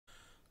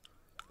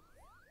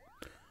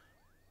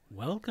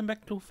Welcome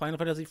back to Final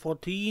Fantasy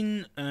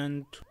XIV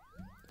and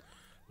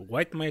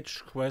White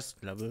Mage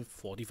quest level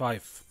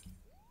 45.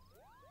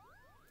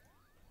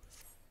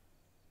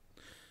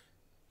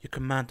 Your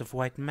command of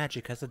white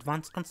magic has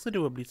advanced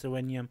considerably,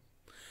 Serenia.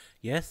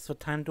 Yes, the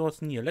time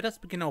draws near. Let us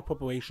begin our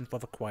preparation for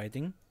the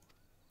quieting.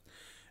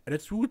 At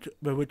its root,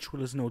 the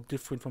ritual is no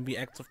different from the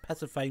acts of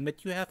pacifying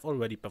that you have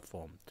already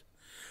performed.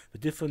 The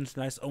difference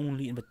lies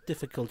only in the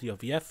difficulty of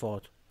the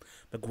effort.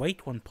 The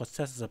Great One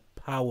possesses a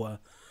power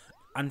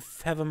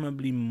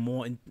unfathomably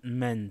more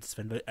immense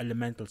than the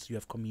elementals you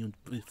have communed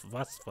with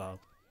thus far.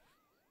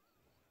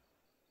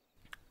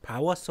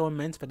 Power so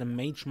immense that a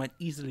mage might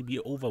easily be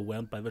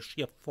overwhelmed by the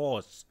sheer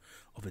force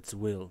of its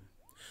will.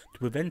 To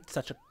prevent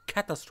such a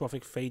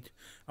catastrophic fate,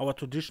 our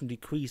tradition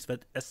decrees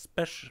that a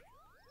special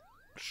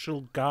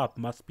garb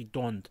must be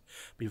donned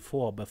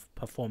before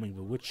performing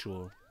the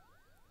ritual.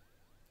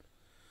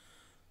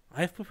 I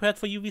have prepared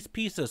for you these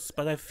pieces,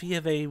 but I fear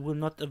they will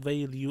not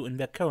avail you in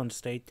their current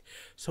state,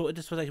 so it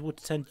is that I would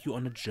send you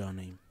on a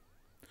journey.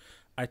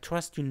 I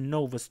trust you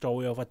know the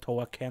story of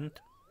A-Towa Cant.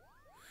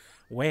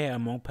 Where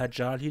among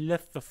Pajal he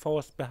left the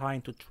forest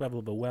behind to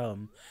travel the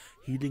realm,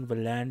 healing the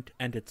land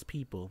and its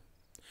people.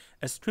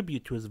 As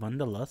tribute to his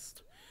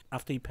wanderlust,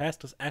 after he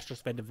passed, his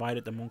ashes were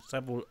divided among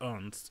several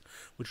urns,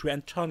 which were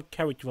in turn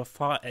carried to the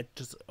far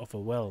edges of the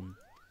realm.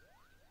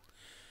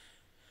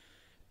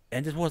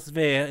 And it was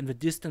there, in the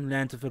distant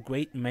lands of the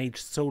great mage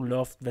so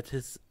loved, that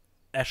his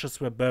ashes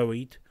were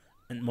buried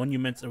and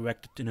monuments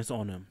erected in his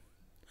honor.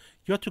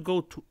 You are to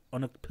go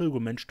on a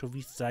pilgrimage to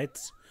these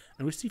sites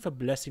and receive a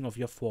blessing of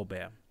your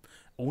forebear.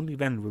 Only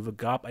then will the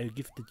garb I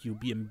gifted you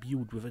be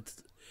imbued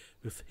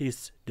with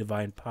his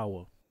divine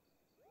power.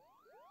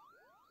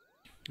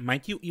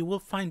 Mind you, you will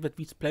find that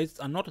these places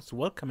are not as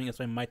welcoming as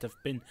they might have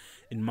been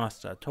in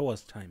Master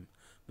A-Towa's time.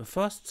 The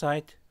first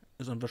site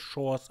is on the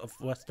shores of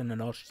western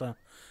Aloshsa,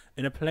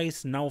 in a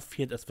place now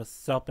feared as the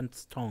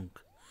Serpent's Tongue,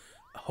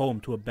 home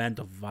to a band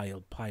of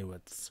vile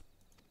pirates.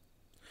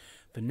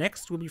 The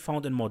next will be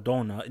found in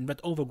Mordona, in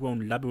that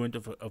overgrown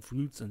labyrinth of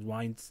roots and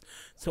vines,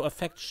 so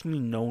affectionately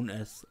known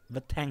as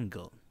the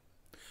Tangle.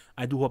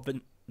 I do hope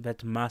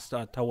that Master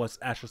A-Towa's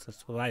ashes have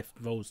survived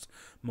those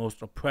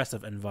most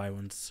oppressive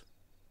environs.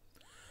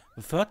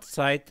 The third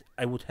site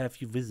I would have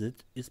you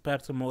visit is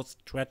perhaps the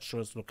most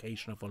treacherous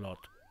location of the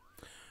lot.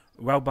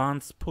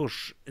 Rauban's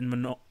Push in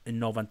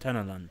northern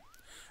Tenalan,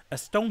 a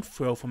stone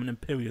throw from an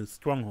imperial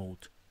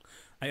stronghold.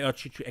 I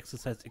urge you to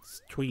exercise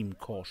extreme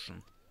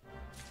caution.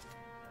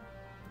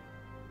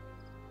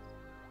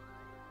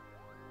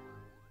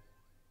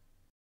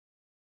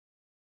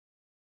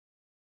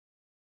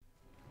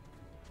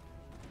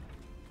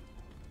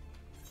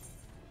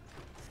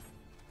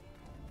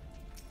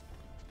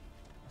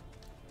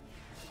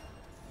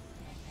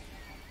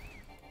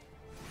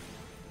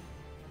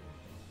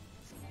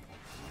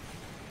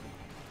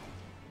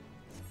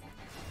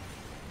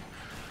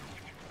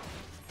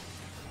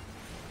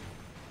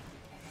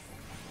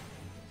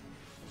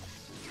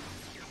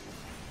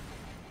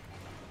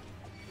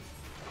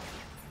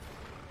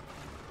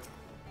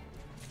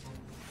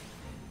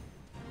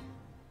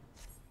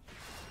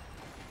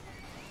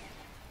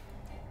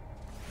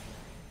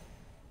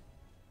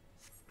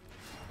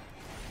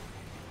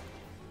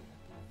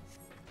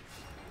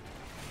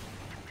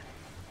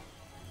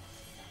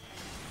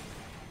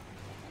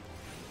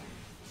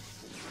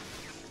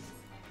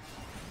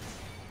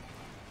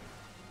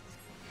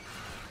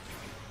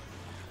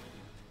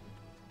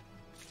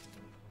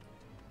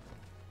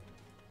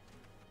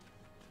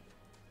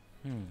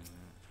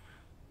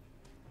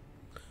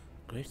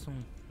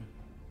 Grayson.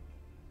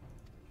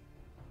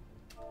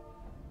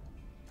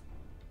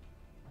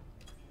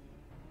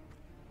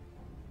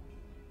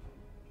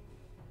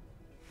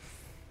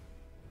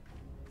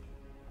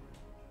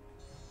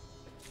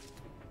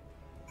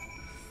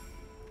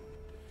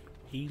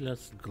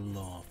 Healer's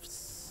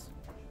gloves.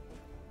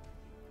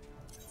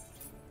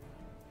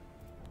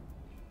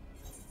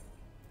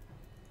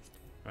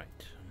 Right.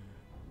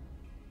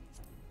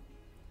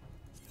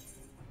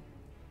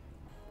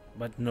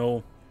 But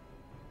no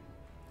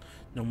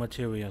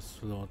materia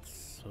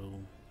slots, so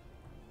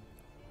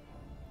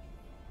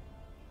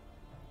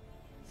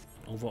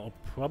overall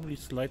probably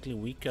slightly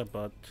weaker,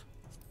 but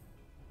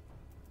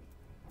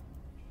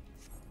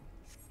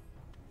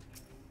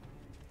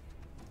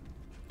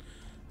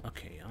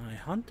okay, I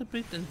hunt a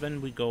bit and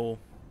then we go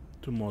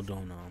to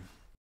Mordona.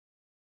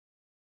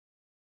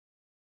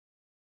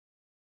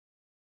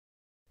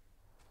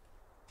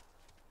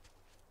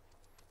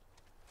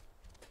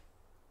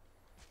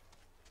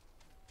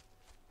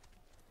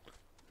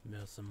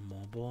 There's a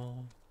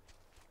mobile.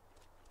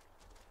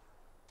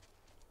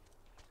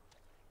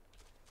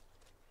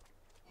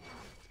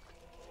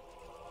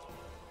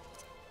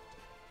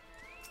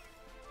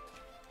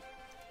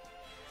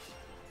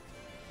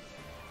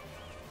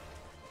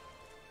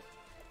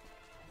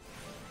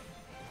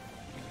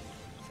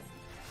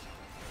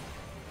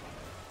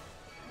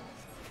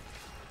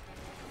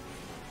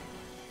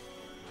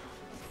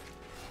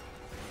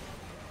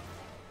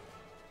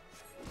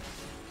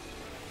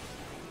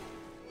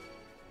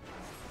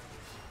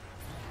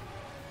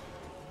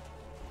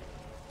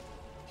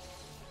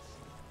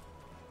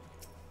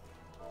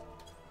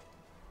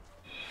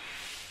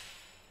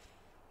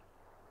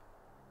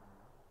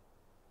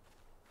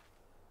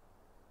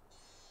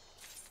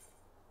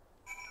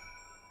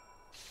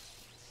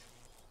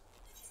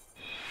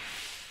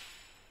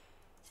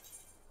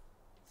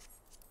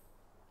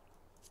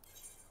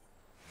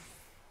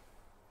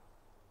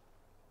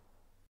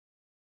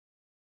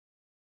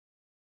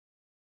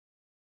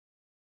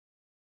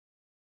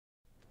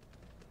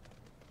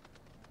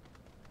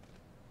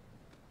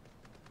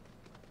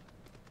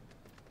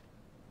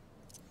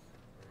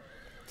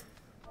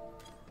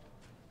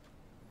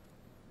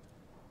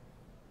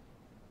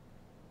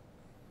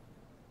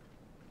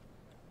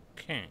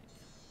 Okay.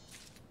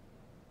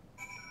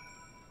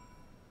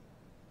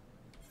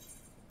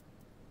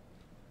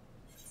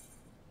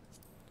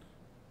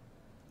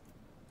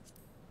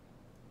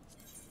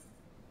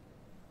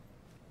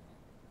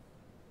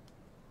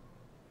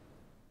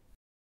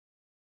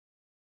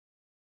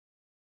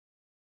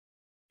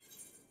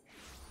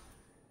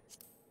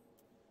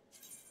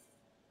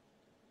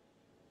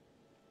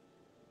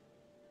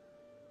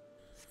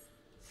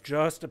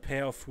 Just a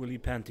pair of frilly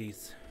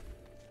panties.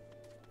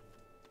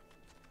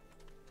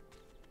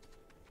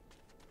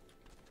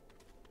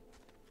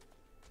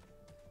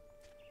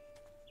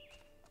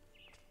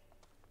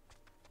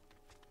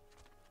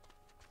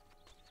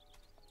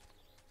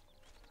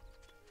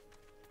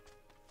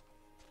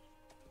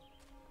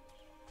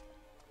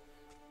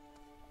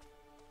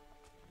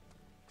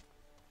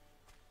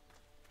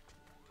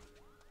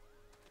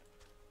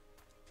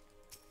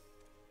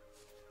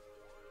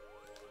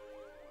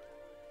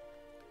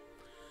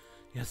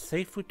 Your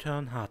safe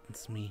return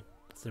heartens me,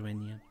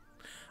 Serenia.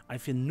 I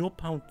feel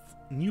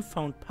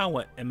newfound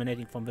power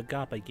emanating from the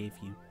garb I gave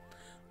you.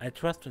 I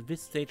trust that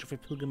this stage of your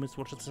pilgrimage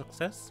was a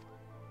success.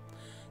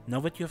 Now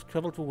that you have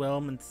traveled the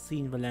realm and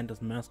seen the land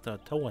as Master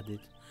A-Towa did,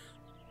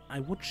 I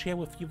would share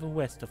with you the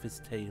rest of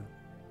his tale.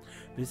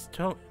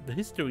 The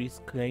histories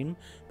claim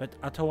that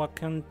A-Towa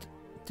Cant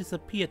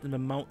disappeared in the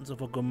mountains of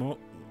Ogomoro,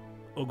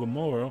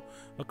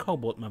 the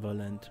cobalt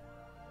motherland.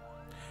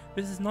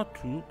 This is not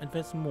true, and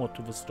there's more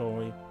to the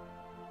story.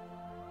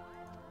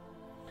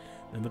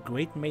 When the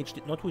great mage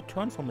did not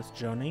return from his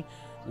journey,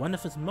 one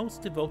of his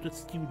most devoted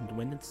students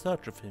went in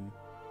search of him.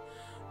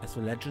 As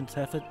the legends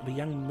have it, the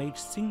young mage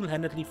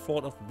single-handedly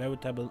fought off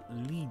veritable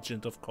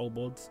legions of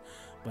kobolds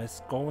by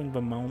scouring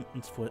the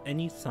mountains for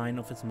any sign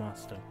of his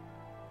master.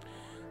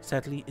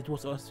 Sadly, it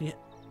was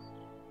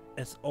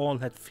as all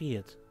had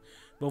feared.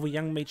 Though the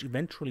young mage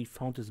eventually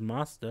found his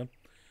master,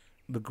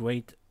 the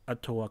great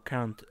A-Towa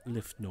Cant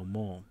lived no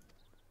more.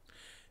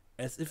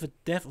 As if the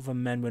death of a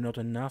man were not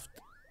enough,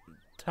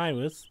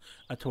 Tyrus,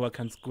 A-Towa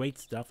Cant's great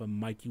staff, a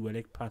mighty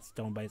relic passed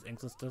down by his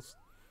ancestors,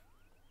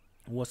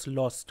 was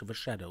lost to the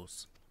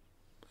shadows.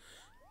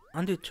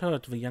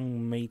 Undeterred, the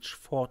young mage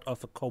fought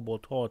off the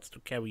kobold hordes to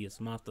carry his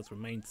master's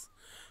remains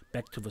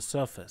back to the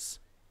surface.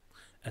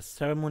 A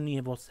ceremony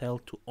was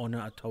held to honor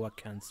A-Towa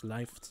Cant's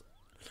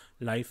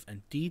life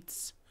and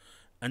deeds,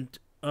 and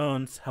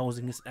urns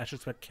housing his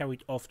ashes were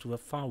carried off to the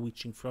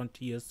far-reaching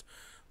frontiers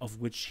of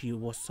which he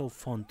was so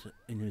fond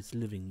in his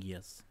living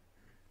years.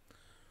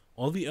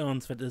 All the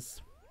urns, that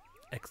is,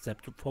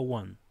 except for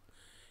one.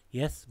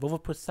 Yes, though the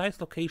precise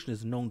location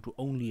is known to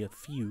only a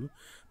few,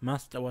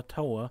 Master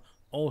A-Towa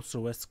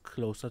also rests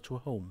closer to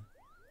home.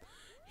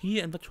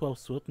 Here in the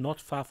 12th Wood, not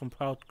far from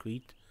Proud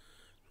Creek,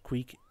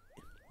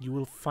 you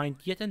will find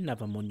yet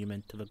another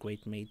monument to the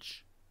great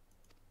mage.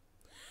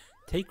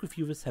 Take with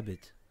you this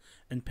habit,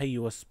 and pay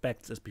your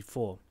respects as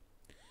before.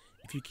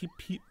 If you keep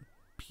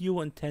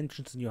pure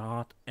intentions in your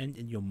heart and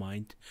in your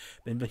mind,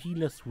 then the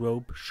healer's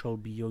robe shall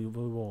be your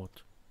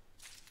reward.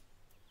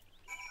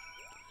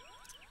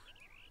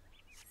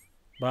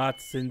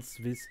 But since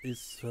this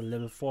is a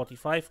level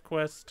 45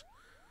 quest,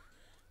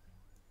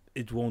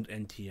 it won't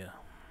end here.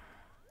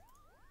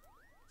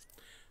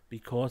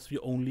 Because we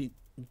only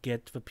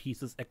get the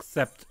pieces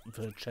except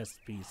the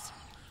chest piece.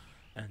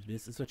 And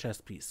this is a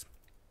chest piece.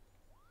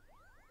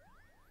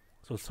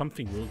 So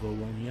something will go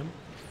wrong here.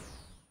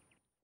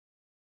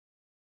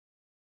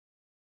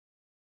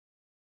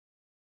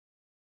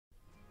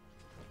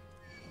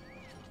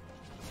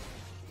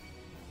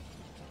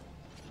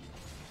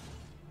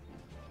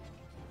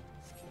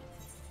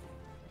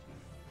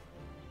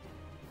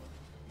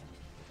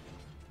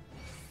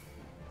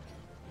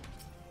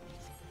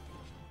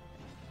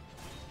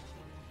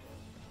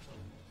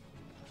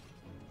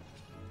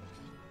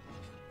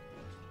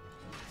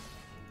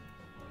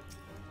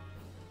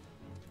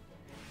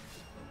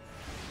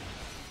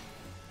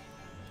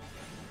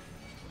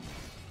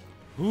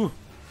 Ooh.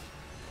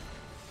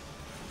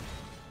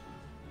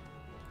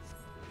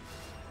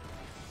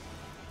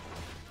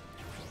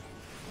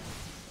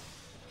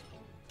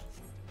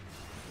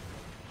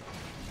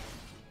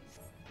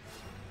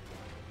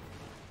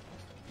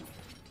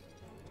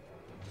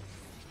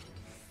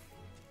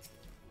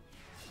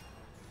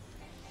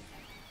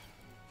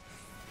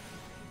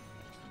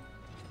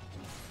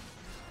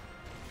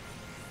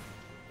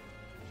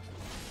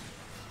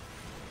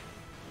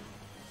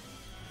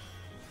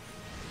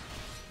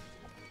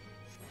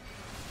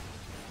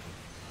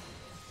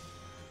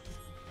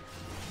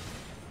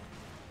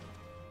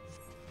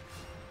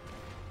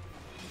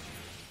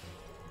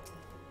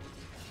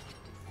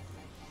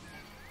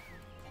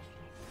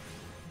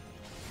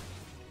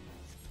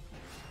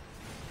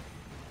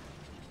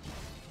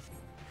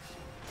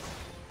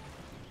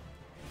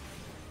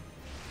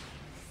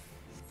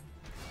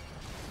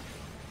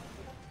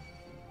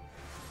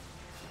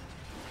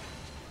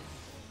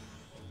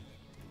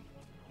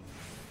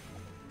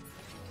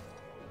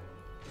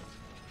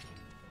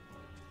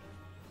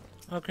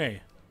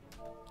 Okay.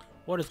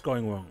 What is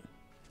going wrong?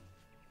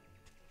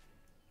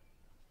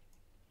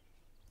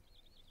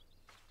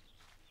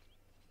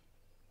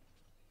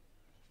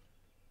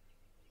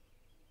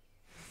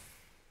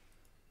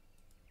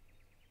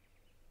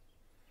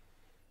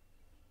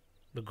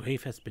 The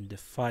grave has been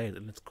defiled,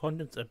 and its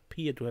contents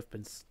appear to have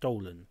been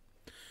stolen.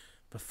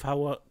 The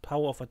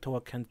power of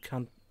A-Towa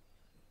Cant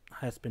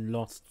has been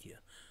lost here.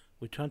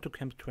 Return to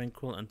Camp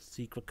Tranquil and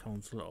seek the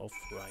counsel of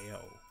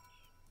Ryo.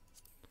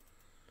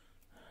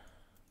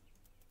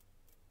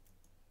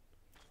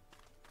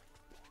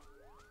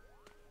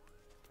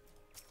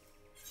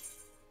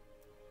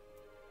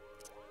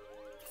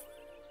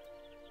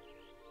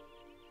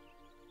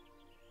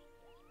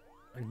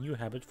 A new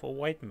habit for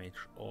White Mage,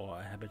 or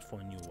a habit for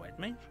a new White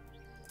Mage?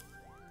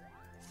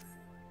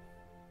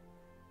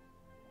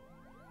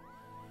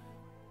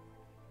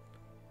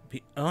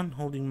 The urn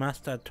holding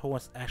Master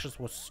A-Towa's ashes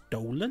was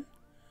stolen?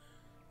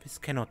 This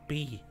cannot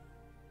be.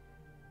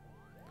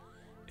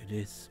 It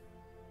is.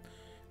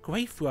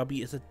 Grave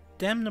robbery is a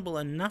damnable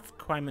enough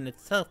crime in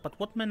itself, but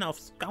what manner of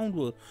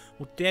scoundrel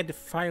would dare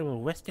defile the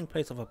resting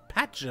place of a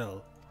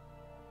Pagel?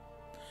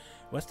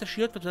 Rest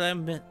assured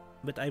that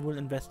I will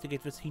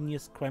investigate this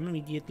heinous crime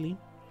immediately.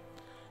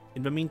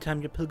 In the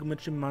meantime, your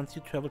pilgrimage demands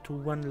you travel to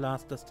one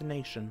last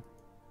destination.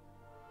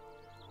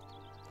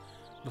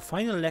 The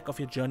final leg of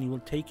your journey will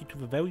take you to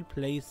the very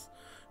place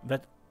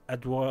that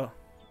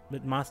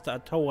Master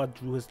A-Towa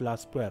drew his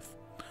last breath,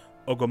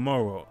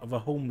 Ogomoro, the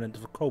homeland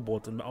of the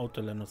kobolds in the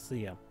outer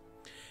Lanosea.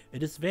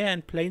 It is there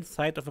in plain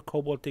sight of the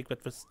kobold dig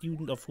that the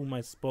student of whom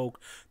I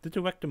spoke did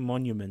erect a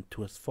monument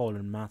to his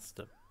fallen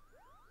master.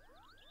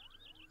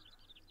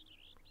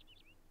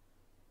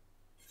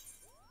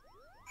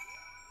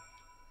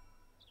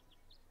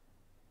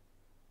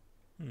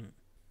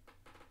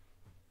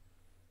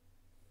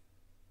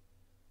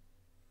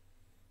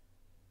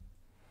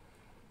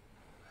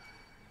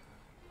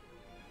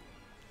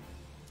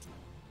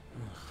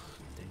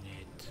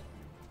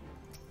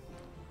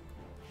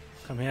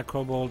 Come here,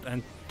 kobold,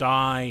 and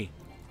die!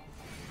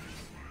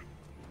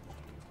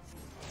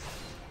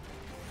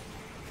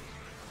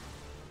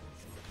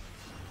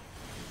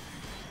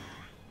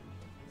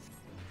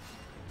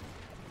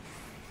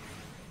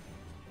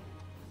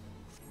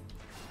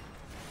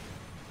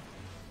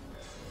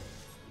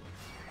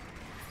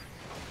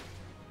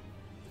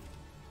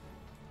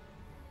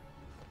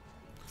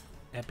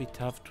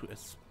 Epitaph to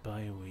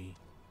Aspiree.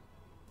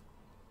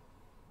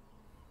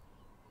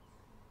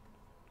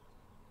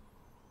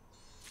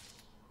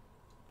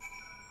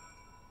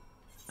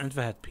 And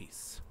the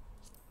headpiece.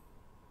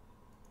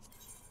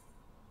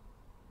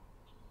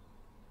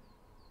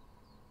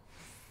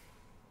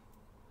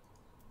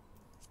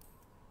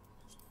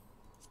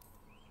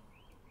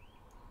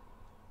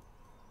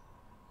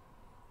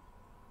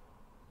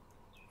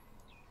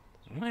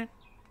 Okay.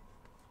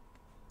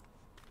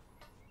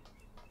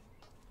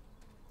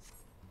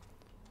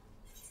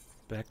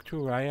 Back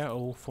to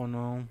Ryo for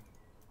now.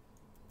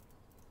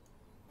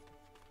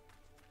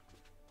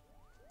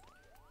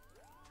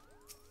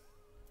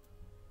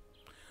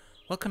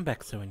 Welcome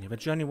back, Serenia. The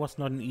journey was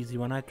not an easy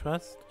one, I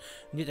trust,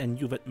 and yet I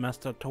knew that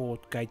Master A-Towa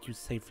would guide you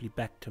safely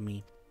back to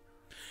me.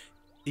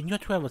 In your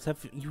travels,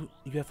 you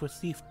have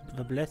received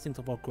the blessings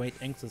of our great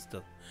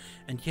ancestor,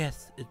 and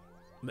yes,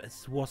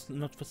 this was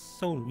not the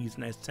sole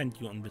reason I sent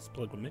you on this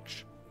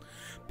pilgrimage.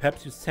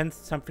 Perhaps you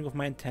sensed something of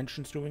my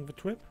intentions during the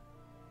trip?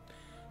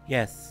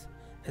 Yes,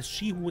 as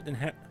she who would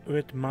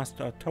inherit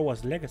Master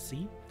A-Towa's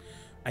legacy,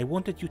 I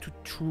wanted you to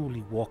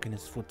truly walk in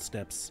his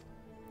footsteps.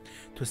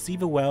 To see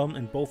the realm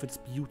in both its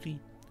beauty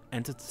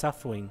and its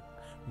suffering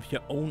with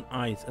your own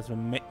eyes as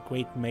the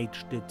great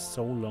mage did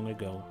so long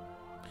ago.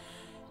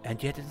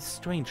 And yet it is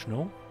strange,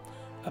 no?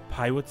 A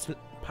pirate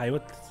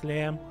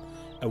slayer,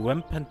 a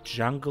rampant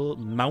jungle,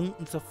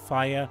 mountains of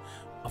fire,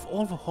 of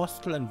all the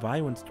hostile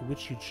environs to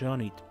which you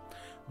journeyed,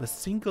 the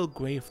single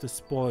grave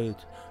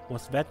despoiled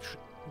was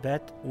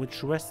that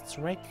which rests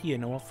right here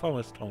in our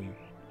forest home.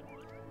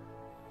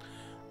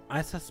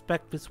 I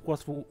suspect this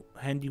was the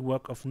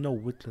handiwork of no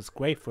witless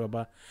grave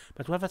robber,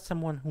 but rather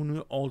someone who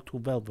knew all too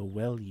well the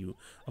value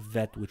of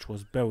that which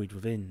was buried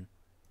within.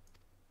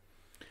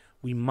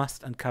 We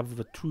must uncover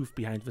the truth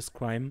behind this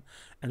crime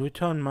and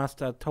return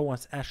Master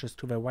A-Towa's ashes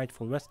to their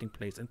rightful resting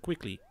place, and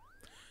quickly.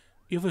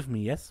 You're with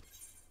me, yes?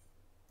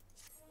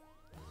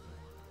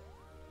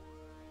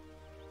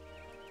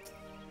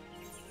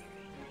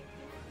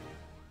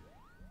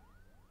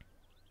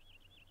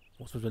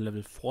 Was it a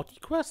level 40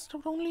 quest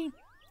only?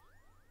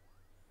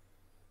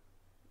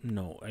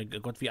 No, I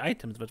got the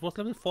items, but it was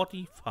level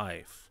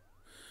 45.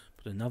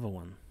 But another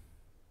one.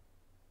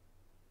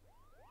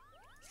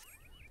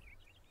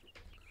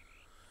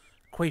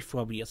 Grave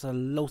robbery is a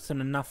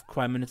loathsome enough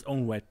crime in its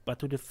own right, but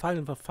to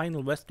defile the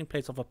final resting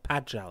place of a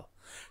Pagel,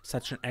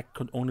 such an act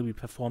could only be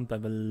performed by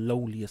the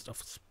lowliest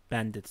of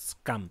bandit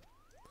scum.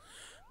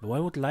 Though I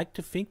would like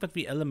to think that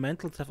the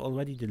elementals have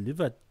already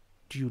delivered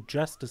due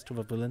justice to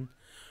the villain,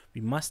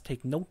 we must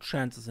take no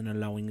chances in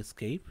allowing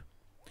escape.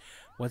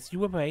 Whilst you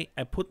were away,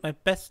 I put my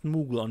best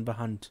Moogle on the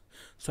hunt,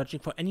 searching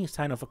for any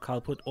sign of a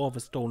culprit or the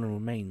stolen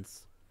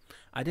remains.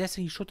 I dare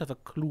say he should have a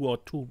clue or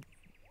two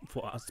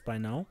for us by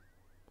now.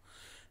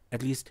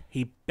 At least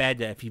he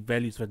better if he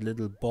values that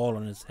little ball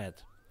on his head.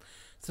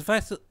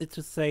 Suffice it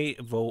to say,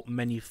 though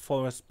many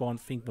forest-born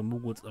think the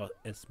Mughals are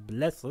as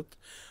blessed,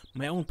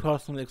 my own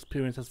personal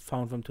experience has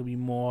found them to be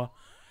more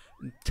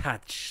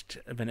touched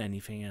than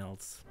anything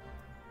else.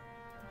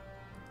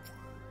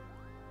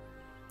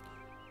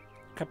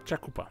 Capture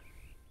Cooper.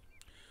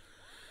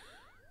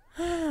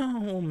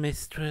 Oh,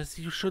 mistress,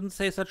 you shouldn't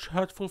say such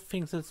hurtful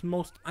things. It's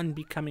most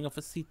unbecoming of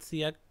a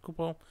seat-seer,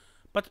 Cooper.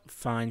 But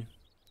fine,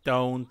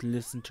 don't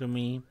listen to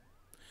me.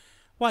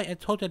 Why, I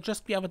told her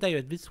just the other day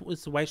that this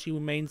is why she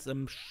remains,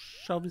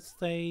 shall we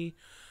say,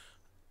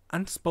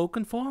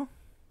 unspoken for?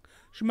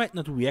 She might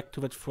not react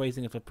to that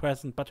phrasing at the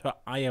present, but her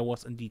ire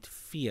was indeed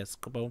fierce,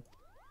 Cooper.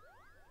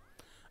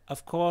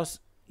 Of course,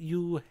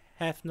 you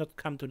have not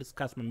come to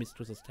discuss my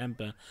mistress's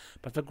temper,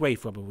 but the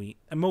grave robbery,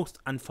 a most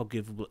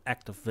unforgivable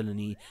act of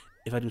villainy,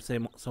 if I do say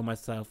so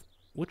myself,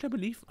 which I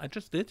believe I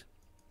just did.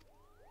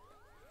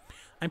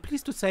 I'm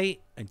pleased to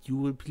say, and you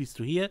will be pleased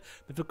to hear,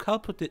 that the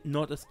culprit did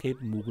not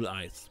escape Mughal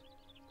eyes.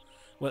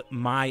 Well,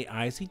 my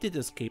eyes he did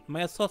escape.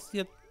 My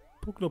associate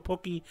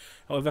Pugnopoki,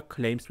 however,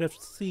 claims to have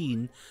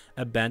seen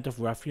a band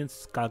of ruffians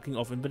skulking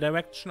off in the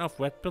direction of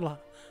Red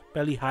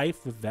Belly Hive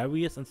with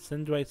various and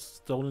sundry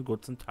stolen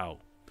goods in tow.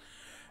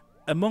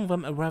 Among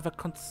them a rather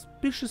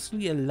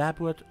conspicuously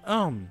elaborate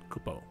urn,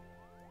 Kupo.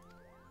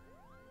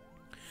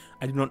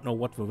 I do not know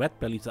what the Red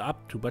Bellies are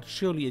up to, but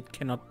surely it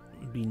cannot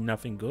be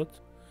nothing good.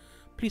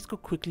 Please go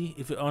quickly.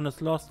 If the urn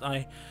is lost,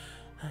 I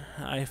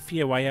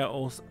fear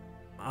Wyao's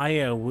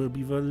ire will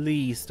be the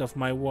least of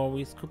my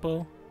worries,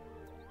 Kupo.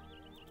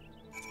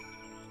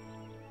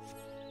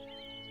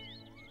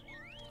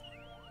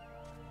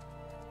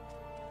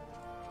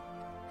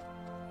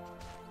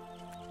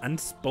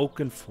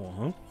 Unspoken for,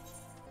 huh?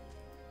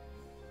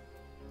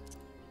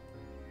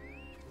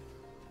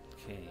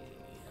 Okay.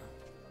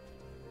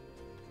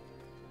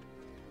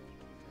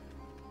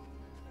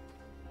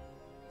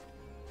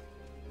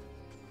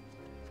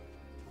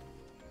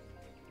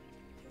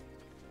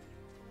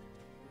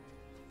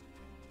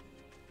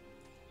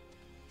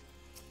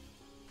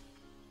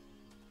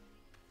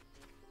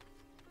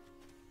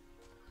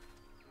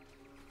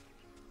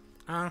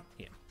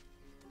 Here.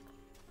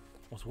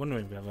 I was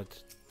wondering where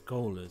that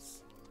goal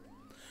is.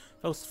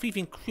 Those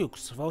thieving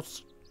crooks,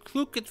 those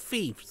crooked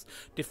thieves,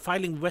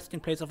 defiling the resting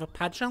place of a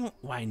Pajal?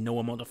 Why, no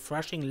amount of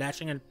thrashing,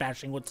 lashing, and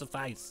bashing would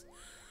suffice.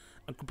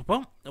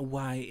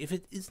 Why, if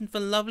it isn't the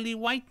lovely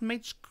white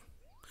mage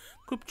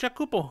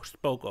Kupchakupo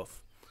spoke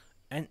of,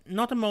 and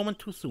not a moment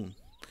too soon.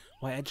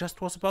 Why, I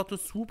just was about to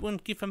swoop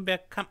and give them their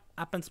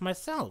comeuppance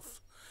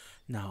myself.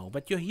 Now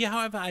that you're here,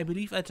 however, I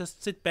believe I'll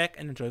just sit back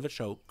and enjoy the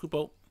show.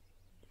 Kupo.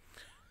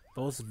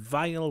 Those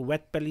vile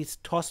wet bellies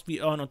tossed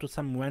the urn onto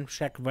some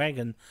ramshack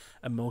wagon,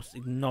 a most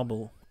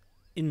ignoble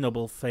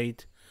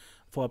fate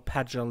for a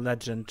Pajal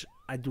legend,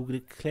 I do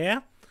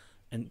declare,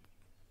 and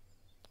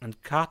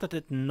carted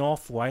it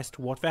northwise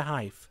toward their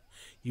hive.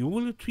 You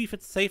will retrieve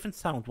it safe and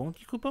sound, won't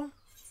you, Cooper?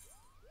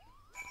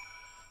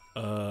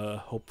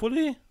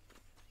 Hopefully?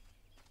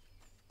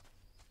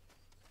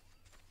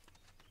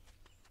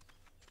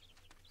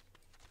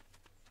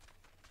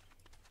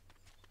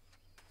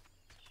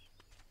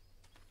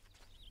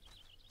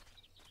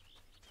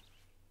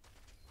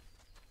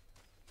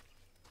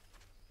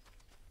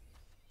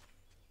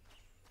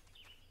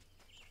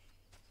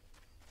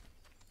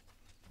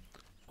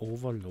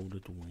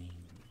 Overloaded wing.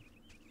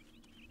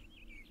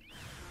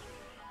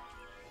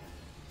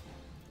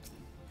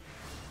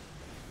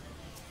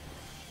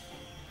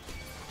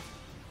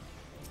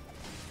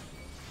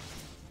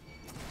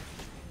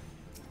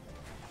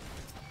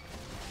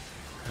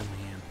 Come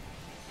here.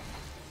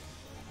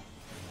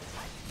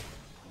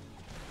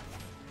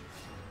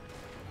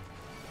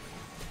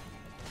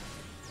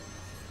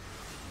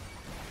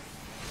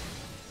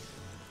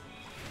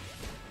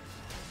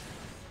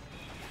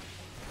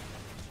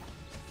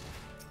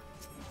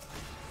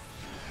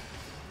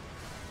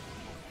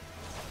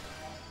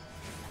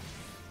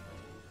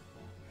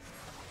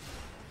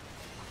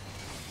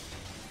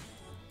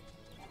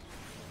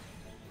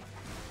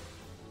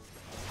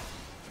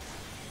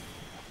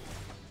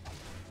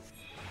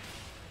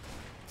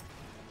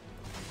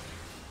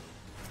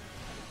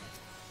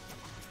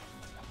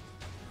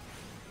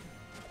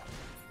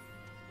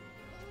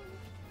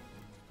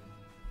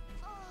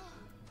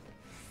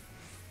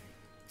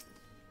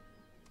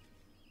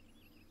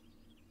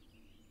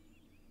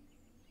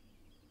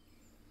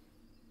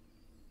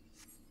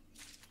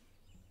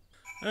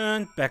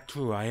 And back to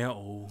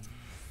Raya-O.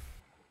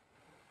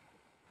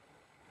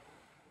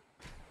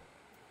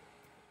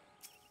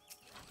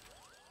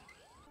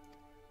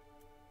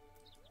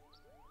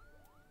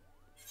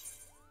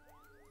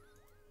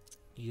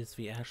 Here's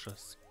the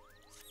ashes.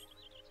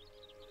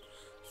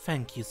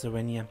 Thank you,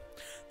 Serenia.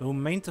 The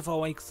remains of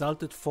our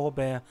exalted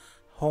forebear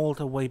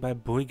hauled away by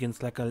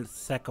brigands like a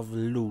sack of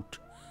loot.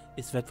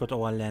 Is that what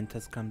our land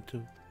has come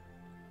to?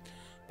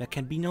 There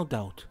can be no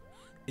doubt.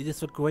 It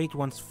is the Great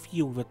One's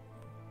fuel that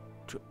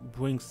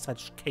brings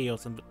such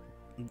chaos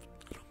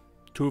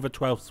to the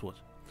 12th Wood.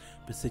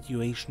 The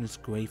situation is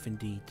grave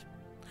indeed.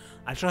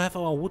 I shall have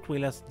our wood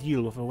whalers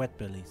deal with the wet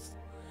bellies.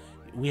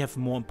 We have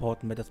more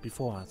important matters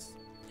before us.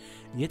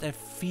 And yet I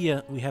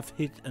fear we have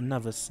hit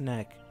another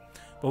snag.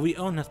 What we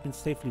own has been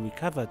safely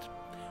recovered.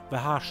 The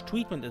harsh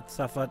treatment it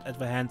suffered at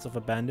the hands of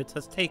the bandits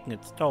has taken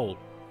its toll.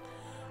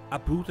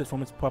 Uprooted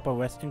from its proper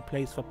resting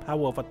place, the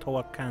power of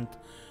A-Towa Cant,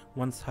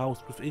 once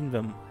housed within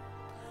them,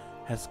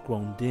 has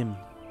grown dim.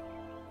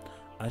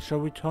 I shall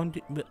return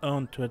the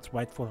urn to its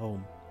rightful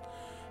home.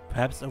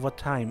 Perhaps over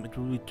time it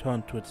will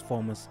return to its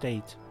former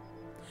state.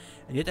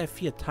 And yet I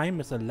fear time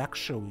is a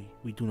luxury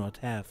we do not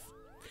have.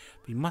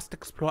 We must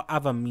explore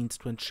other means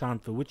to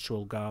enchant the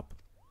ritual garb.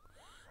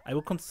 I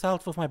will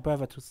consult with my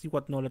brother to see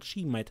what knowledge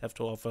he might have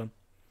to offer.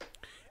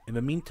 In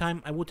the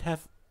meantime, I would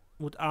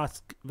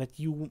ask that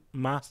you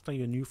master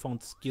your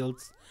newfound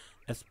skills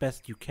as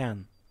best you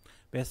can.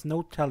 There's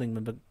no telling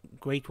when the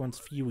Great One's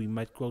fury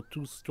might grow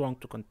too strong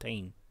to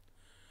contain.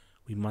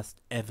 We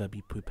must ever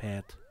be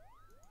prepared.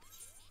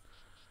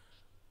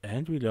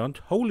 And we learned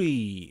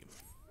Holy!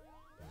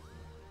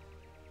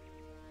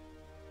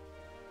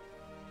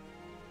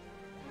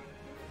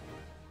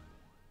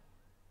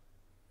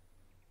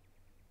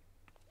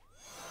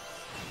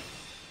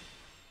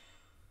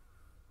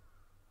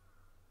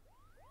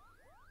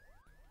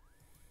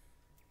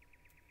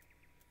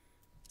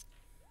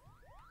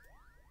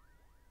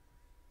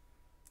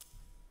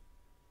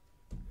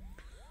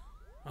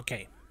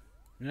 Okay,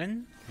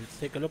 then let's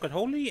take a look at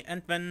Holy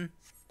and then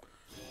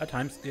a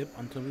time skip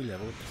until we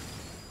leveled.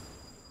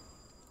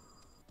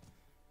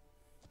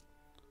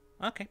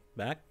 Okay,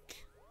 back.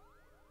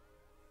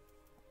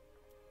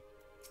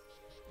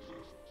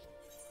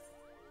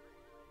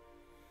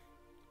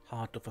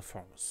 Heart of a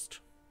forest.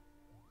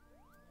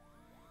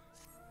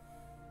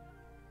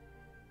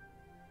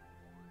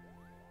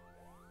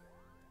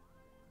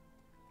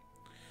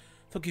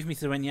 Forgive me,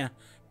 Serenia.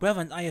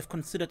 Brother and I have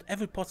considered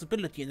every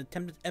possibility and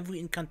attempted every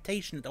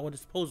incantation at our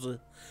disposal,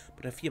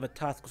 but I fear the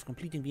task of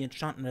completing the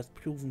enchantment has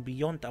proven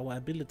beyond our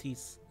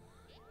abilities.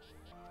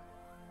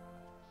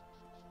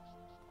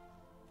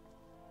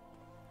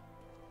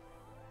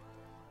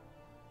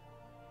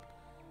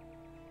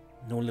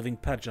 No living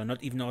Padger,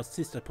 not even our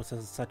sister,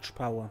 possesses such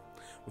power.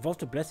 Without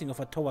the blessing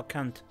of A-Towa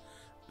Cant,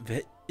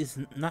 there is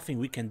nothing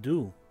we can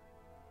do.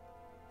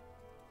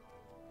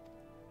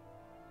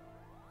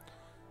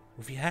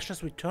 With the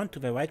ashes returned to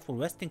their rightful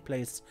resting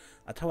place,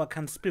 A-Towa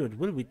Cant's spirit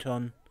will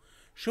return.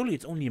 Surely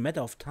it's only a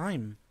matter of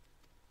time.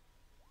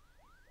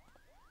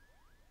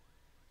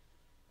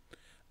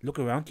 Look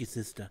around you,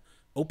 sister.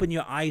 Open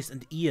your eyes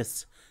and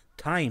ears.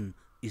 Time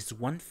is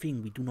one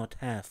thing we do not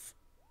have.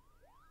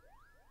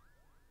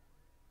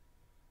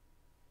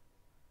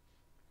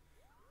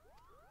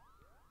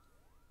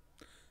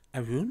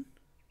 Arun?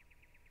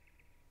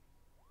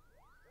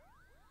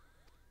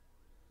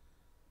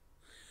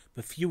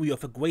 The fury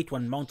of a Great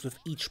One mounts with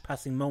each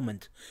passing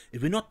moment.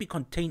 It will not be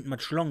contained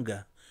much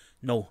longer.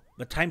 No,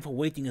 the time for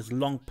waiting is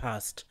long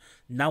past.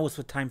 Now is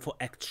the time for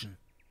action.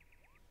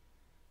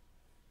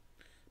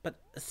 But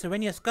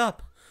Serenia's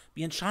garb,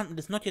 the enchantment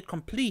is not yet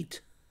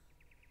complete.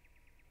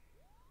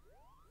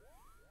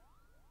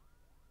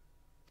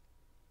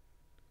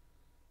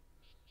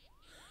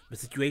 The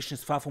situation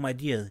is far from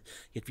ideal,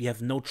 yet we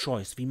have no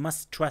choice. We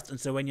must trust in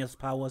Serenia's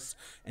powers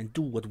and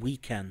do what we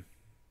can.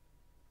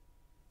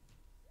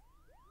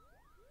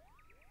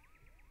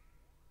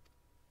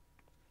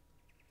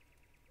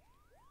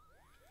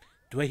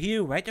 Do I hear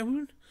you right,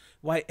 Arun?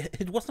 Why,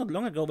 it was not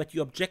long ago that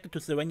you objected to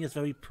Serenia's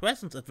very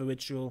presence at the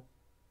ritual.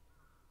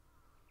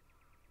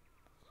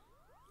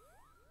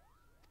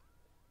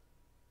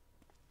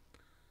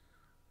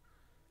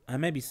 I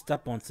may be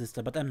stubborn,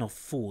 sister, but I'm no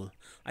fool.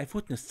 I've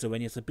witnessed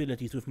Serenia's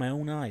abilities with my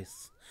own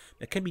eyes.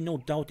 There can be no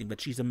doubting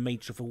that she's a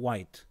mage of the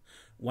white,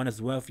 one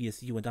as worthy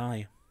as you and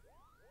I.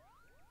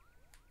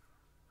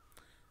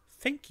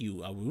 Thank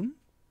you, Arun.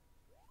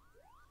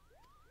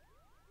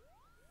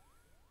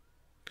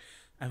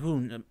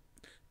 Arun,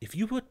 if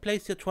you would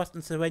place your trust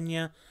in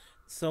Serenia,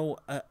 so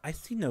I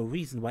see no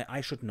reason why I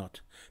should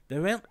not.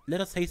 Very well,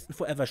 let us hasten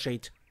for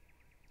Evershade.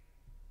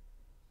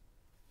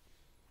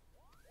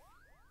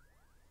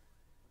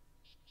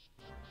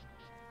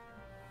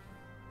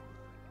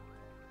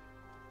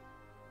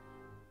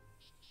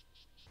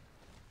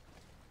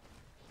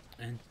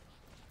 And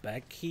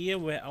back here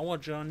where our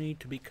journey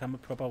to become a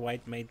proper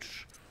white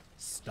mage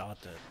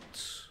started.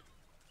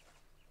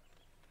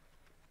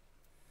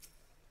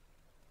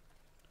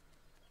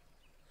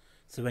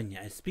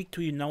 Serenia, I speak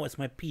to you now as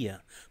my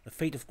peer. The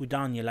fate of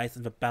Gridania lies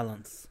in the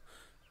balance.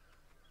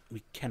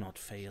 We cannot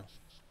fail.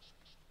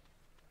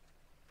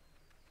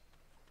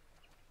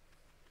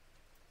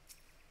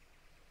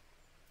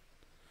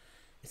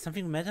 Is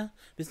something the matter?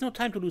 There's no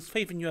time to lose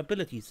faith in your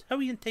abilities.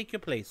 Hurry and take your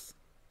place.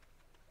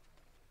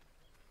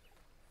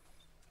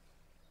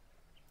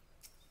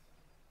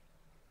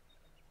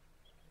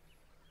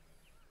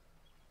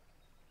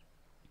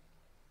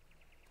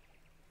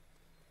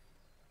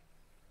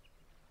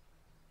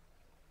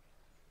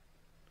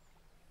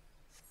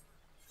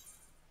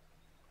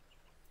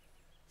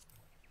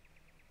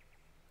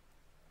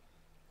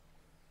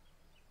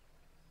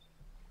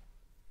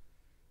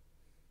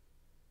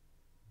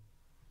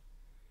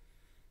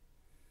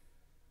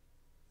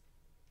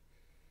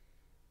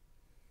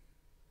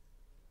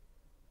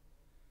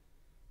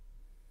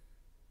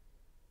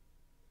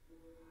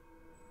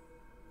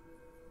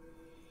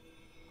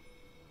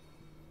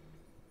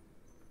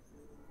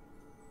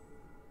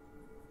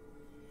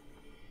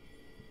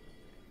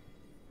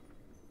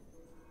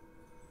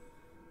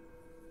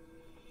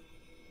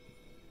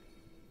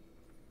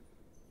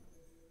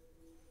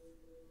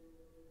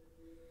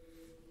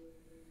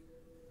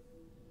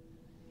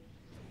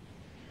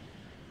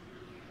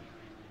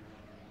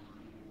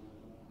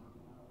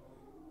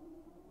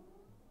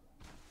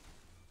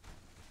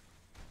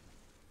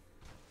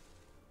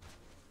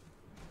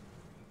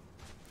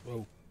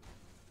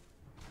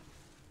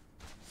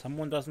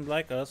 Someone doesn't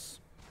like us.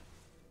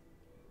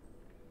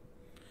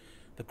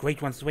 The Great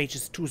One's rage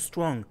is too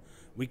strong.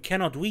 We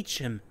cannot reach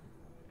him.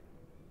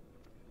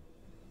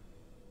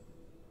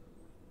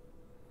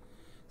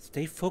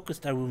 Stay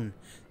focused, Arun.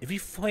 If we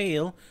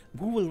fail,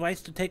 who will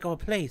rise to take our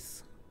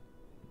place?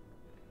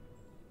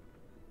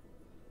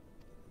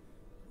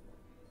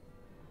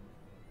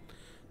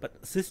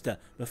 But, sister,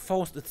 the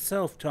force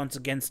itself turns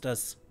against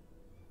us.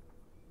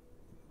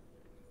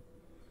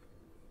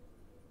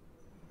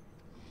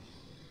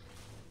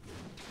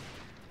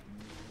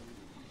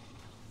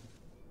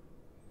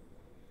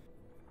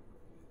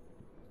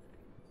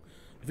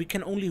 If we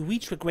can only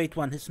reach the Great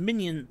One, his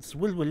minions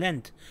will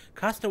relent.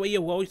 Cast away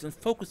your worries and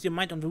focus your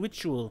mind on the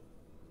ritual.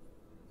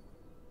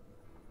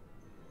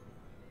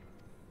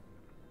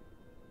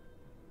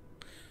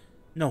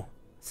 No.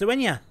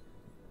 Serenia!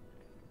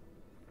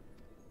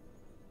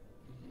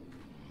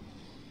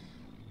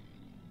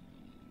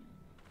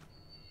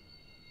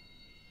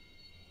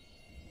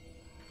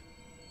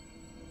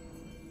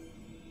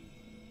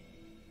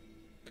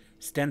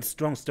 Stand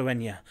strong,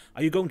 Serenia.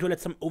 Are you going to let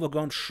some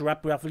overgrown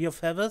shrub ruffle your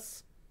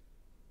feathers?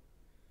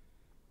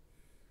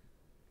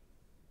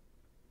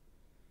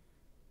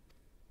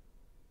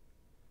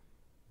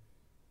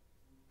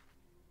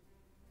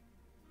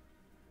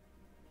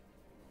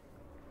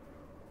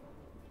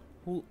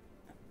 Who?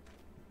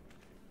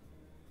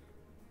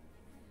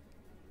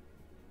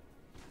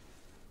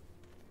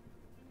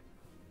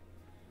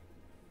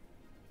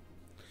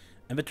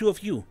 And the two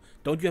of you,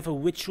 don't you have a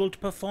ritual to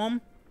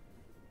perform?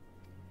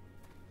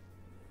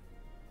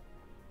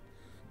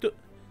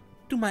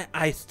 Do my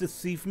eyes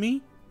deceive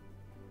me?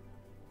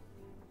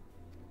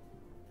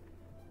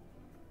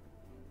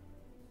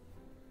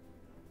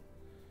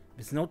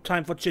 There's no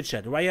time for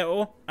chit-chat.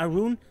 Raya-O,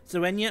 Arun,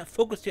 Serenia,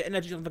 focus your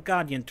energy on the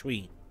Guardian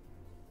Tree.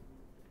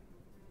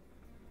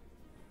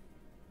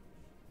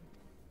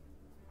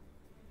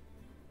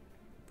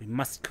 We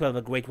must quell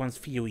the Great One's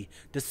fury,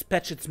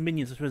 dispatch its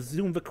minions, and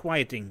resume the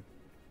quieting.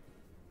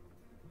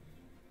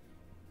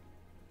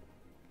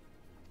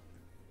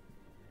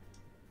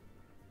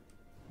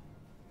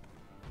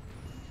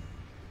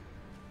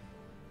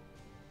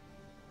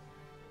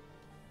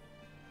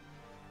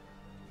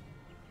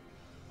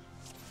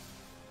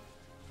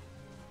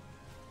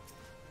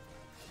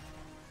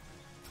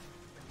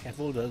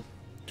 Careful, the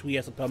tree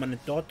has a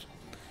permanent dot.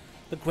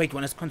 The Great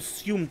One is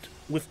consumed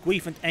with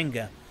grief and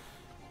anger.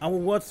 Our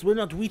words will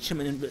not reach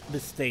him in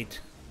this state.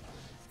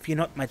 Fear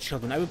not, my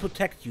children, I will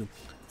protect you.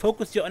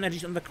 Focus your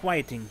energies on the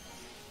quieting.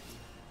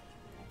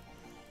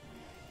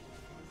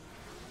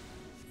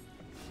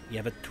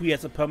 Yeah, the tree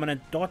has a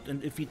permanent dot,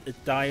 and if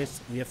it dies,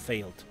 we have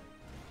failed.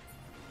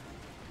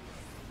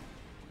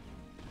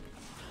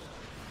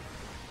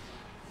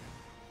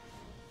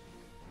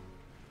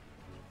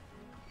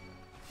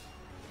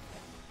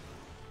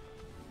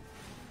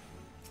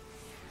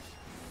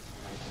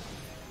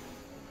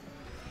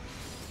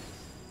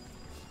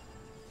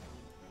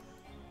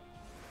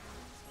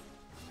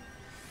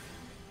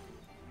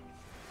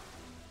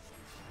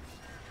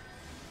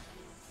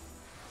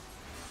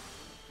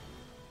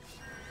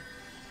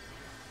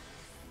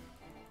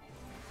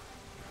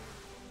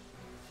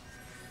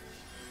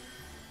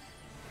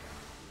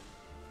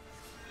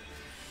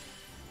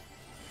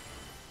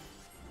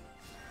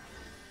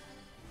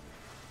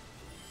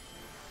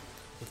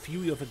 The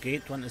fury of the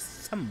Great One is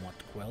somewhat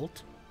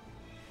quelled.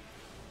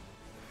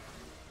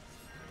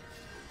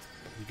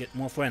 But we get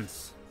more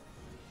friends.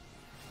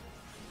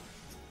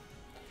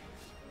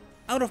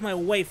 Out of my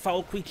way,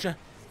 foul creature!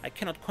 I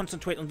cannot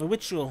concentrate on the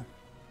ritual.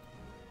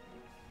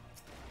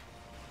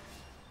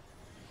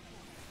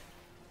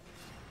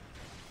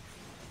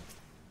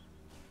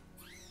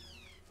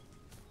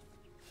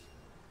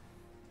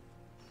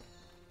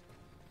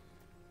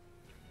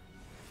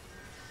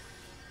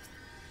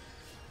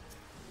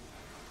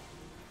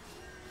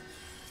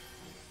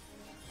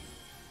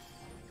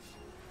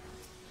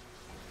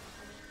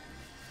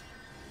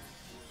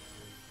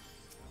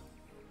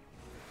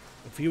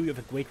 The fury of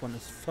the Great One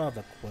is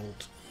further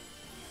quelled.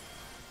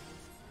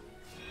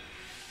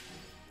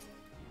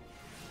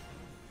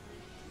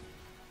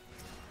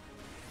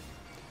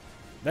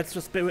 That's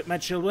the spirit, my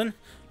children.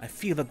 I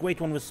feel the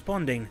Great One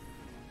responding.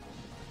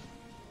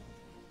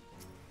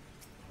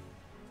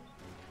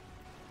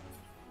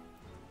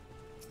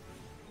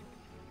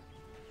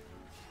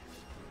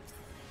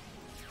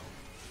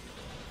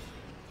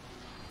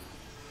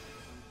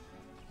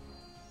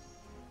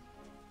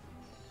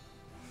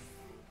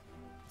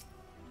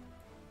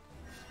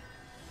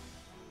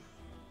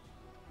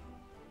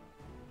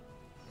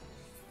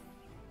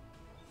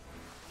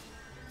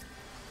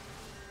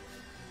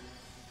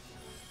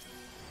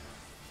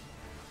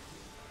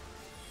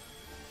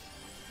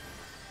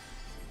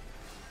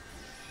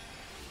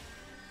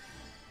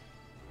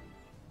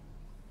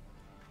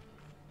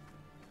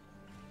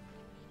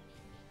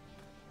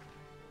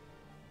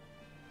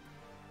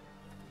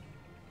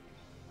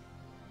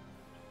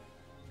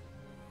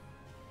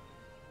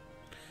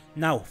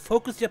 Now,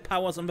 focus your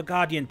powers on the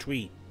Guardian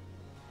Tree.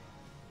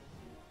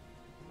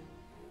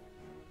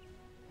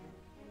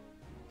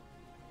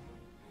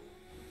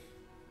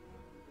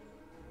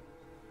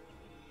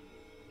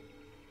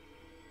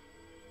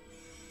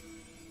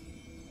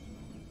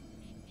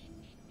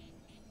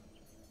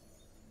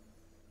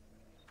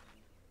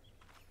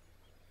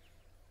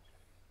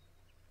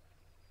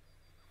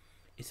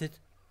 Is it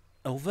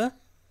over?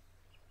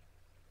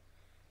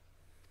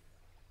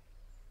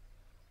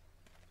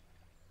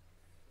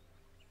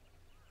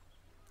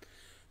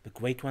 The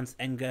Great One's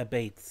anger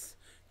abates.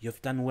 You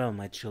have done well,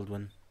 my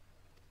children.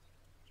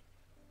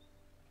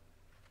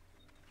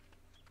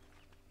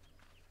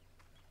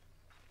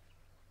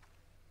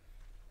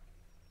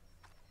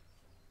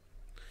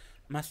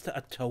 Master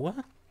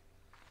A-Towa?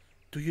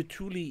 Do you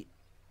truly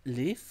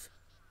live?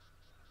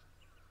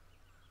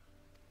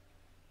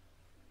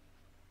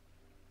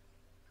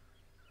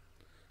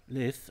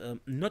 Live?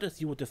 Not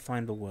as you would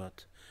define the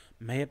word.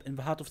 Mayhap in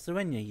the heart of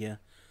Serenia here,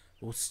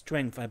 whose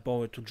strength I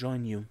borrowed to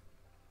join you.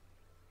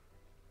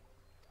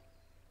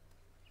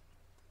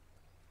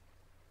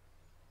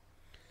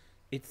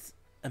 It's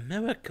a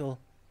miracle.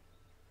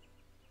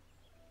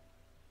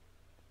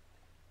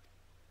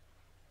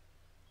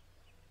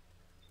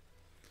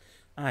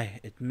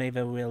 Aye, it may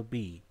very well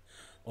be.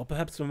 Or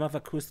perhaps the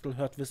mother crystal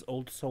heard this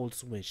old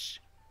soul's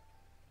wish.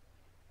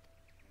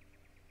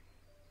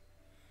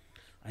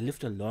 I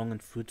lived a long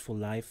and fruitful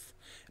life,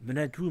 and when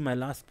I drew my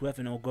last breath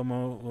in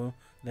Ogomoro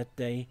that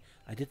day,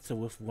 I did so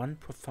with one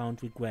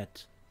profound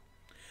regret.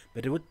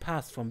 That I would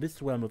pass from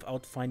this realm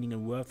without finding a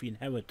worthy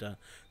inheritor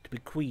to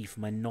bequeath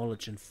my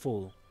knowledge in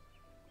full.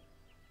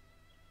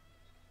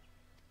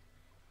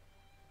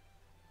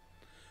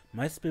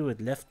 My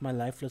spirit left my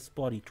lifeless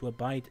body to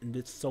abide in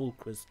this soul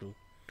crystal,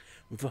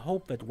 with the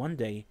hope that one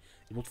day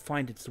it would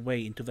find its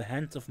way into the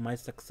hands of my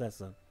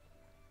successor.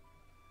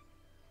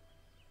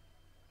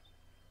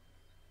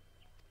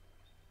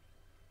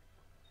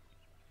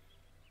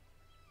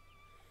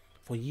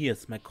 For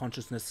years my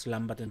consciousness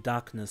slumbered in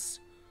darkness,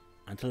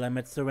 until I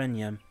met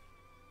Serenia.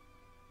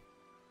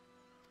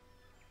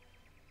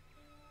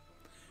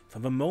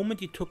 From the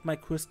moment you took my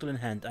crystal in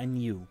hand, I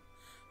knew,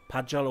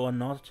 Pajal or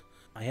not,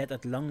 I had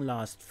at long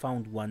last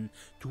found one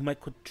to whom I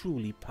could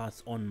truly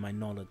pass on my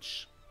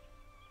knowledge.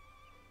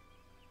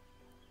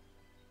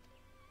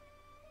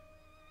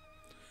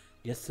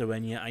 Yes,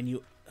 Serenia, I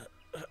knew...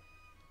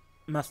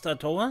 Master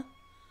A-Towa?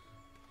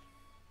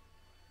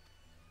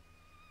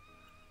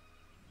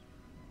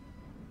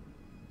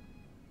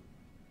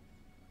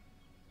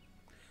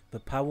 The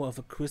power of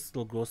a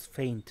crystal grows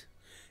faint.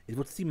 It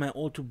would seem my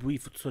all too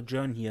brief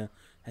sojourn here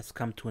has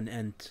come to an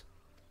end.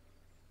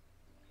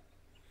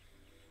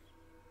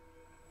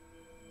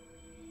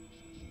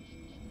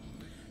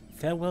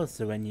 Farewell,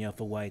 Serenia of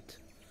the White.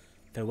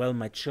 Farewell,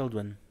 my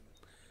children.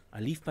 I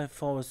leave my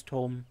forest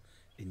home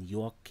in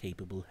your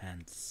capable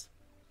hands.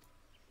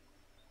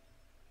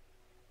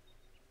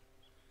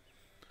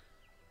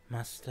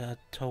 Master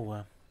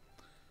A-Towa,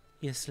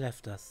 he has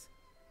left us.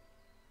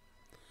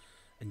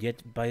 And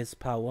yet, by his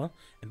power,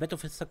 and that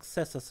of his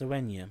successor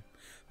Serenia,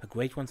 the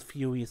Great One's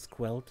fury is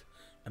quelled,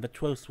 and the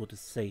Trothwood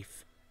is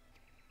safe.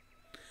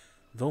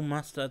 Though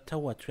Master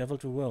A-Towa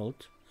traveled the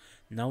world,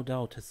 no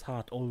doubt his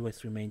heart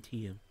always remained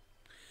here.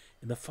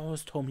 In the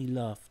forest home he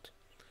loved,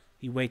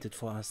 he waited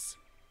for us.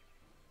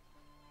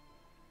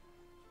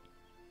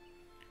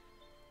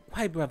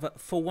 Why, brother,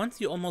 for once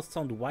you almost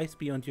sound wise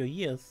beyond your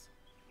years.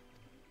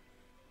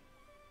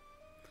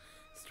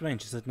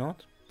 Strange, is it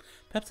not?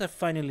 Perhaps I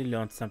finally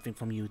learned something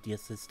from you, dear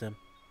sister.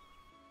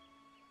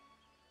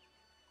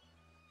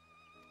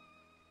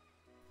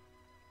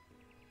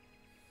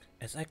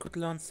 As I could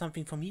learn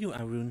something from you,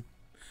 Arun.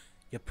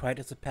 Your pride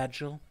as a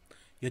Pajal,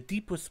 your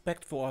deep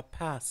respect for our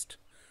past.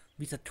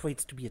 These are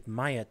traits to be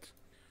admired.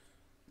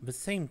 The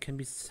same can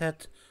be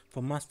said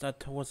for Master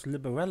A-Towa's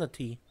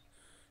liberality.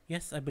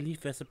 Yes, I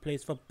believe there's a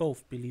place for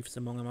both beliefs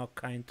among our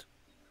kind.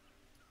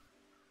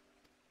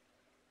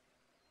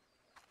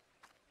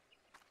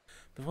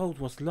 The road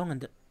was long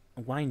and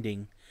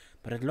winding,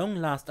 but at long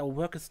last our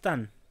work is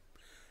done.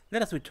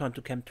 Let us return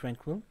to Camp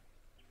Tranquil.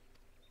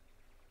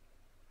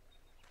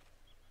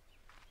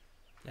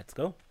 Let's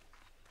go.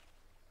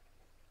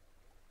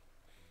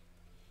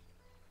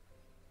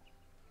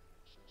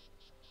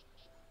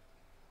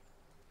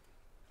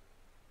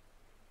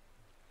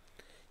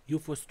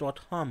 You've restored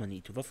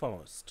harmony to the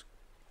forest.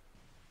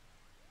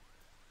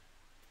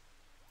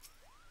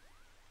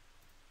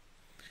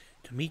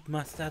 To meet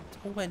Master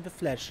A-Towa in the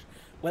flesh.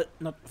 Well,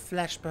 not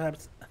flesh,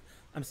 perhaps.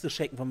 I'm still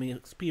shaken from the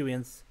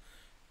experience.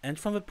 And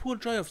from the poor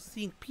joy of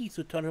seeing peace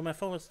return to my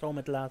forest home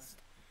at last.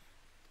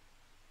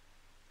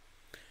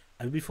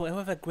 I will be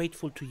forever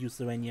grateful to you,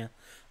 Serenia.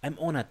 I'm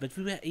honored that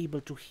we were able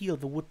to heal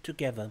the wood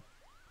together.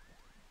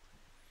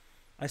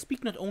 I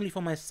speak not only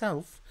for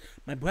myself.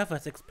 My brother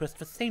has expressed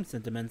the same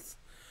sentiments.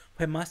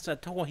 Were Master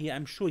A-Towa here,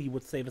 I'm sure he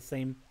would say the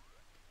same.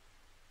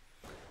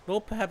 Though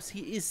perhaps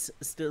he is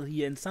still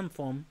here in some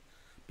form.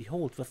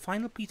 Behold, the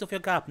final piece of your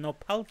garb now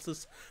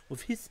pulses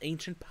with his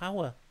ancient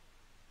power.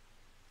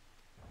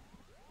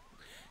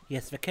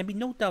 Yes, there can be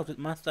no doubt that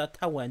Master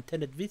A-Towa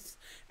intended this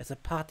as a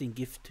parting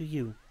gift to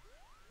you.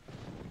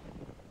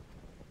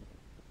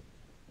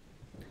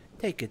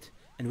 Take it,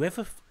 and wear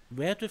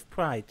it with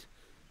pride,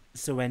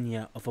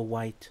 Serenia of the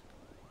White.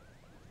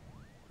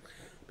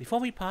 Before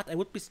we part, I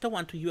would bestow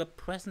unto you a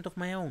present of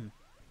my own.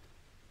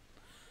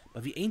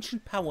 By the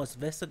ancient powers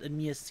vested in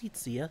me as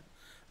Seedseer,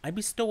 I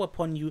bestow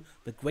upon you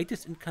the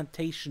greatest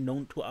incantation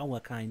known to our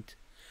kind.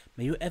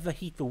 May you ever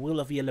heed the will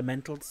of the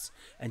elementals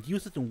and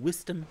use it in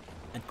wisdom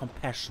and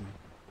compassion.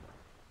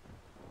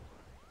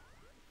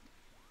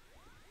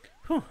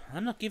 Whew,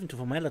 I'm not given to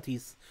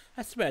formalities.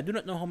 I swear I do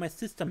not know how my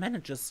sister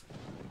manages.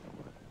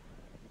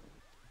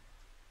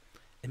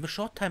 In the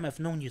short time I've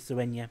known you,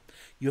 Serenia,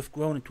 you have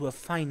grown into a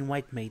fine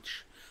white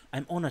mage.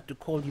 I'm honored to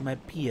call you my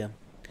peer.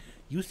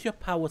 Use your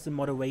powers in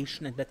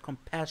moderation and let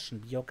compassion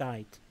be your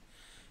guide.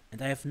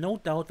 And I have no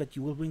doubt that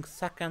you will bring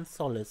succor and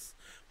solace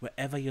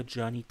wherever your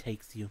journey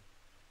takes you.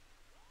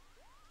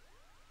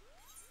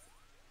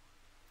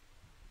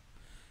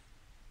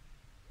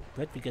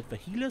 Right, we get the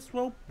healer's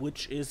robe,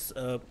 which is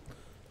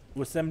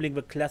resembling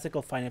the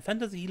classical Final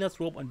Fantasy healer's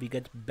robe, and we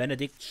get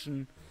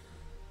benediction,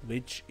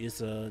 which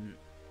is an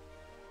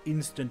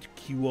instant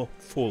cure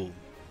full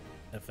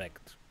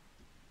effect.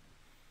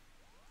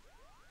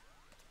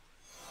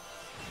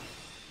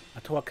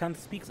 A-Towa Cant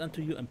speaks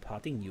unto you,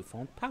 imparting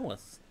newfound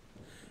powers.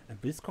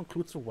 And this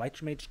concludes the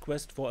White Mage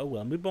quest for A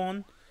Realm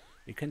Reborn.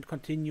 We can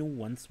continue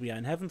once we are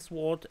in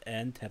Heavensward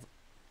and have...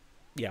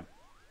 yeah.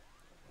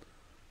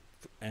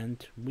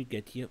 And we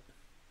get here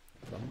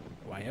from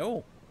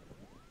YO.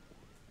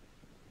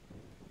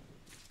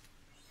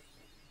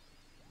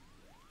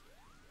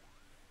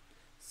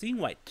 Seeing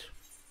white.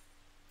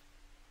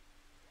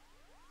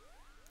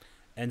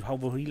 And how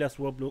the healer's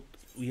robe looked,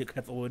 we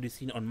have already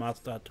seen on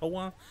Master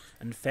A-Towa.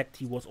 In fact,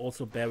 he was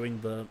also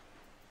bearing the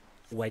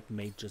White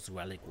Mage's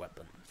relic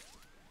weapon.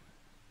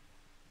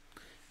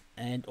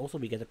 And also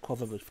we get a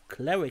cover with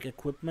cleric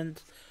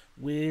equipment,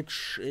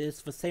 which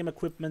is the same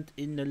equipment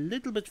in a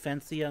little bit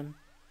fancier.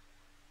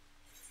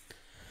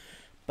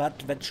 But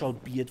that shall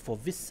be it for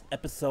this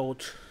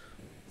episode.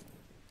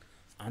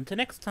 Until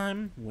next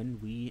time, when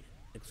we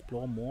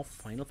explore more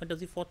Final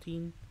Fantasy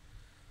XIV.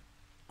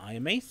 I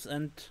am Ace,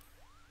 and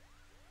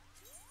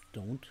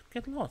don't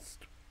get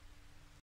lost.